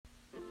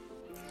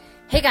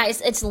Hey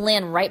guys, it's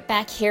Lynn right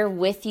back here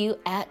with you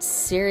at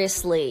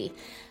Seriously.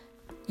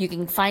 You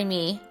can find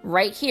me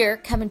right here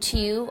coming to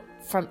you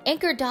from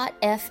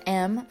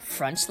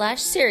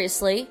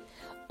anchor.fm/seriously,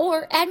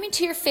 or add me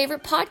to your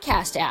favorite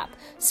podcast app.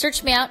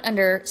 Search me out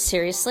under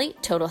Seriously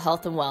Total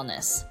Health and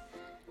Wellness.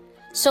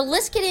 So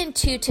let's get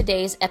into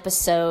today's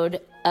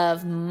episode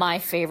of my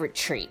favorite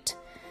treat.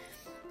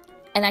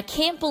 And I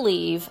can't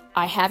believe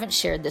I haven't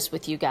shared this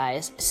with you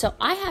guys, so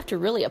I have to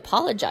really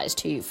apologize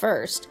to you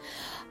first.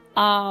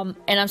 And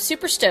I'm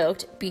super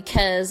stoked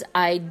because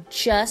I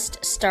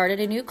just started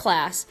a new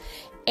class,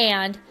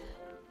 and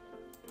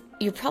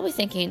you're probably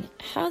thinking,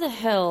 how the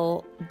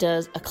hell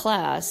does a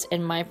class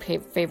and my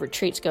favorite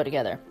treats go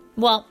together?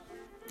 Well,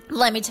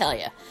 let me tell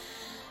you.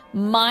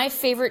 My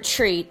favorite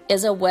treat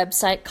is a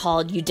website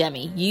called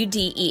Udemy,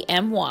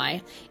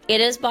 Udemy. It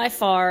is by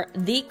far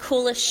the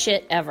coolest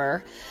shit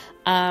ever.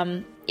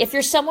 If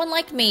you're someone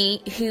like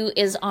me who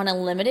is on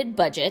a limited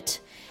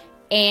budget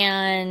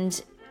and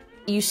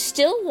you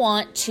still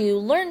want to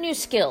learn new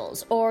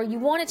skills, or you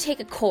want to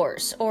take a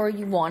course, or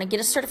you want to get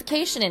a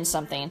certification in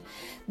something,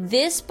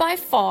 this by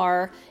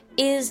far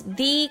is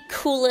the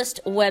coolest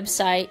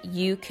website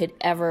you could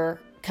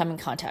ever come in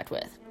contact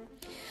with.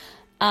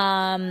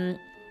 I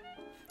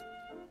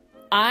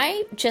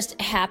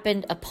just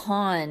happened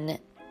upon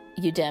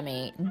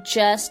Udemy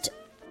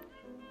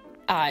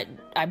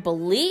I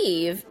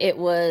believe it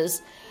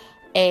was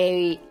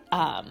a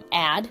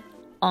ad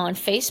on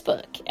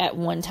Facebook at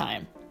one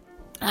time.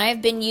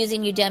 I've been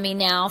using Udemy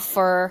now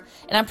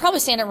and I'm probably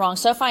saying it wrong,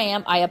 so if I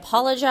am, I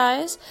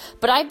apologize,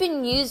 but I've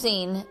been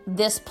using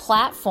this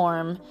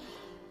platform,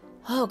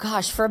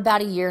 for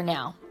about a year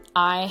now.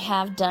 I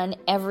have done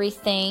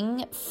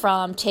everything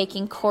from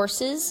taking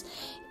courses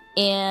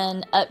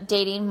in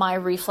updating my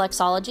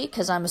reflexology,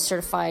 because I'm a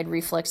certified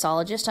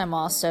reflexologist. I'm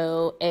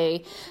also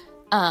a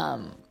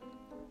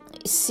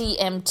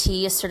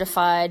CMT, a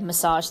certified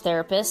massage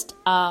therapist.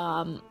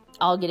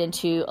 I'll get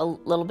into a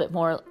little bit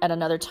more at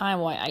another time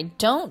why I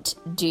don't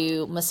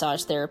do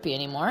massage therapy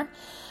anymore.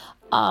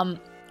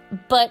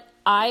 But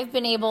I've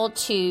been able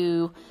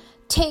to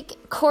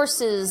take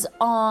courses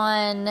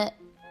on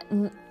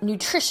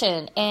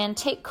nutrition and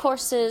take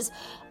courses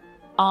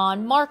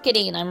on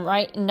marketing. I'm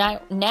right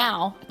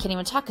now, I can't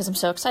even talk because I'm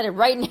so excited.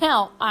 Right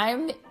now,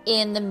 I'm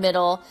in the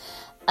middle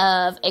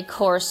of a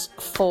course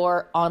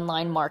for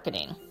online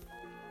marketing.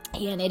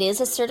 And it is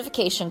a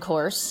certification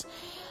course.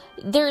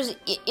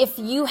 If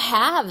you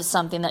have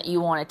something that you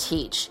want to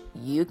teach,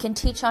 you can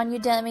teach on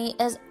Udemy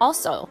as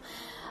also.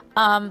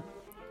 I'm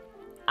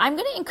going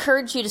to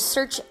encourage you to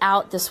search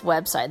out this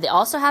website. They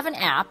also have an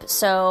app,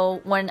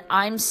 so when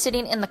I'm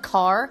sitting in the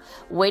car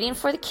waiting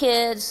for the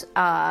kids,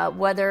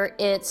 whether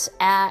it's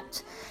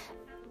at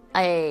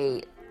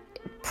a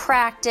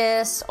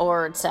practice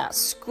or it's at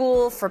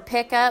school for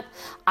pickup,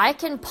 I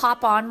can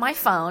pop on my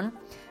phone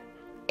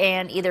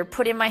and either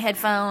put in my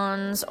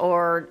headphones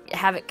or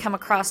have it come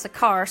across the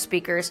car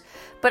speakers.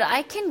 But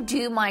I can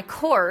do my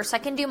course, I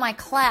can do my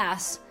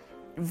class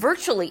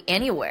virtually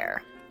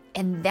anywhere.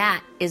 And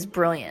that is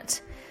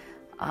brilliant.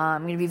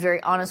 I'm going to be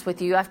very honest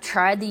with you. I've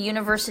tried the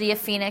University of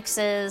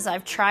Phoenix's,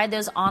 I've tried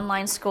those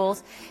online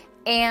schools,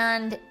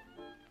 and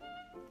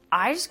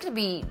I'm just going to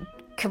be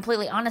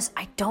completely honest,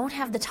 I don't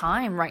have the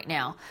time right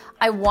now.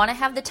 I want to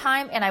have the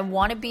time, and I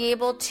want to be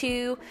able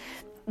to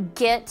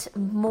get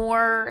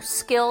more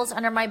skills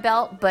under my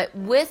belt, but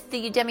with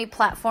the Udemy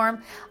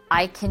platform,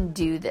 I can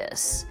do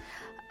this.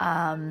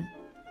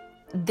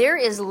 There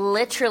is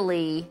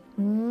literally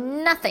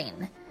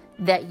nothing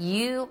that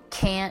you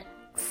can't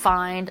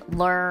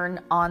learn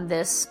on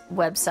this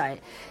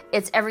website.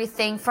 It's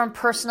everything from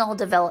personal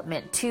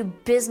development to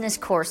business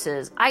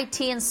courses,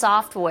 IT and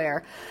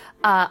software,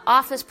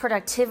 office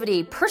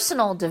productivity,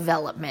 personal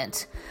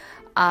development,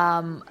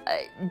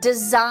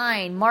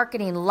 design,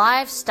 marketing,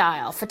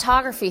 lifestyle,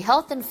 photography,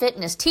 health and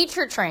fitness,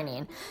 teacher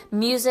training,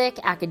 music,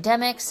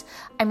 academics.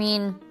 I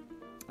mean,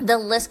 the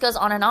list goes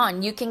on and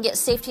on. You can get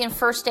safety and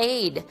first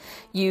aid.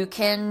 You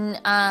can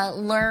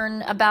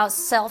learn about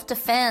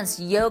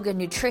self-defense, yoga,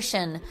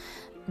 nutrition,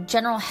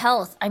 general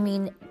health. I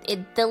mean,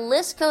 the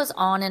list goes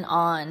on and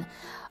on.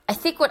 I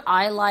think what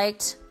I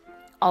liked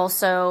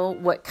also,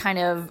 what kind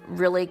of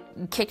really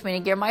kicked me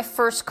into gear, my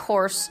first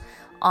course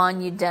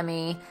on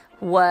Udemy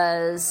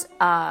was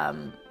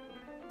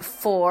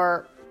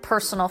for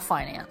personal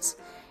finance.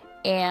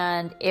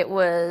 And it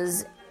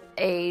was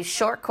a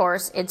short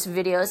course, it's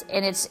videos,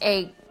 and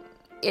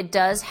it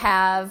does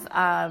have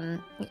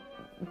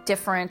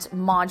different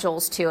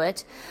modules to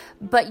it,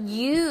 but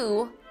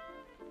you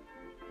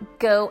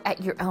go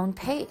at your own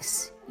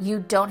pace. You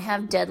don't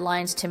have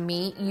deadlines to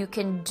meet. You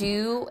can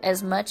do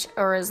as much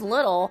or as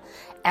little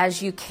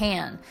as you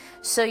can.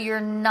 So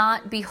you're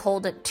not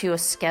beholden to a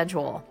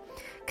schedule.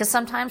 Because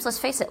sometimes, let's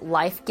face it,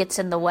 life gets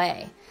in the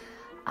way.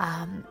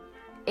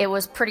 It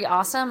was pretty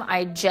awesome.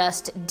 I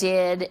just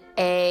did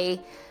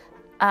a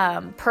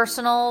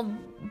personal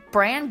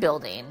brand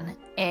building,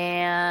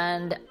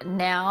 and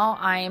now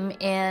I'm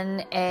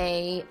in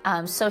a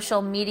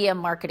social media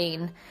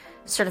marketing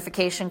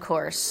certification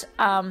course.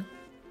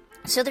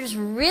 So there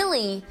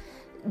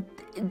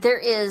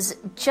is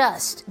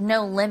just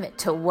no limit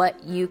to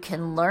what you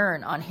can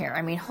learn on here.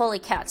 I mean, holy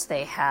cats,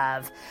 they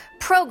have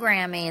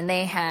programming,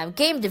 they have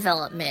game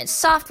development,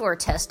 software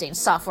testing,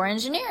 software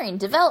engineering,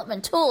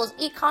 development tools,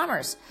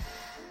 e-commerce.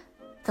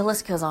 The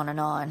list goes on and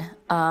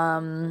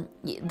on.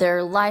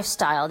 Their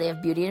lifestyle, they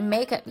have beauty and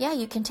makeup. Yeah,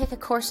 you can take a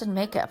course in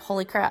makeup.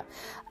 Holy crap.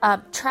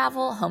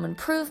 Travel, home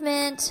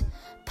improvement,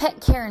 pet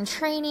care and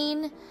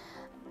training.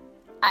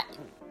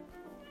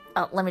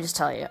 Let me just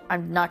tell you,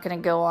 I'm not going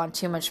to go on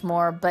too much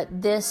more, but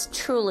this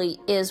truly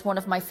is one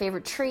of my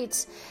favorite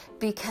treats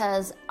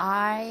because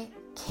I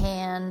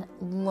can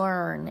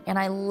learn, and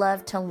I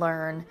love to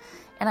learn,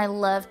 and I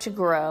love to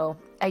grow.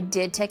 I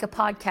did take a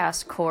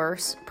podcast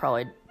course,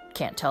 probably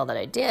can't tell that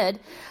I did,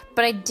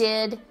 but I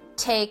did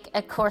take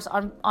a course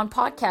on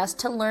podcast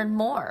to learn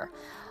more.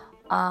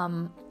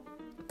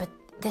 But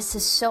this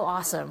is so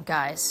awesome,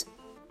 guys.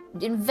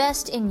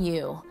 Invest in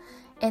you.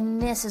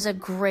 And this is a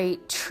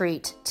great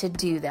treat to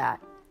do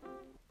that.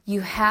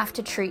 You have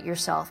to treat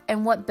yourself.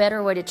 And what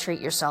better way to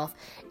treat yourself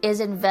is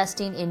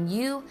investing in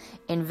you,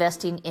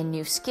 investing in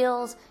new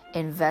skills,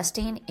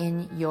 investing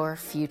in your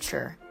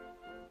future.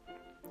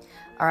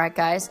 All right,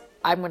 guys,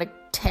 I'm going to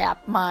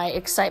tap my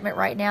excitement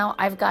right now.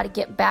 I've got to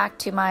get back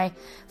to my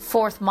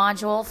 4th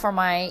module for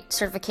my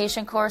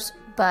certification course,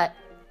 but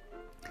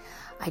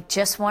I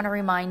just want to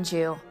remind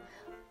you,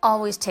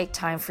 always take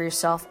time for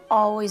yourself.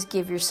 Always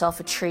give yourself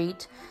a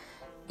treat.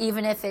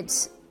 Even if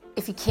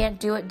you can't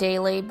do it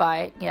daily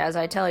by, as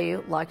I tell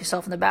you, lock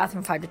yourself in the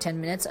bathroom 5 to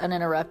 10 minutes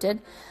uninterrupted.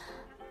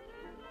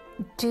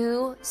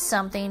 Do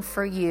something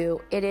for you.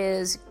 It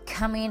is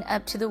coming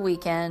up to the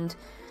weekend.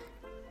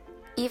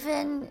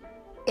 Even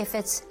if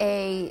it's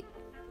a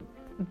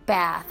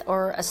bath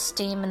or a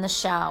steam in the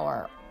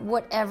shower,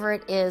 whatever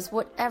it is,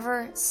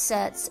 whatever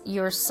sets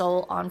your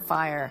soul on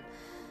fire,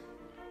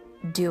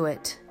 do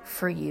it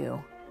for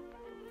you.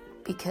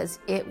 Because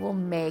it will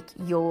make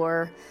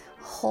your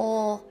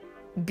whole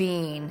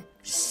being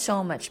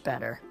so much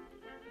better.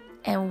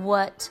 And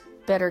what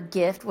better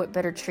gift, what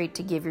better treat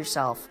to give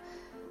yourself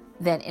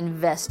than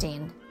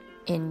investing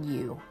in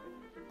you.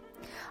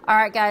 All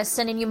right, guys,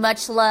 sending you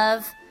much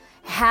love.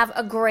 Have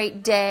a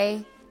great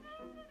day.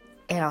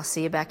 And I'll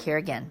see you back here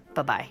again.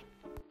 Bye-bye.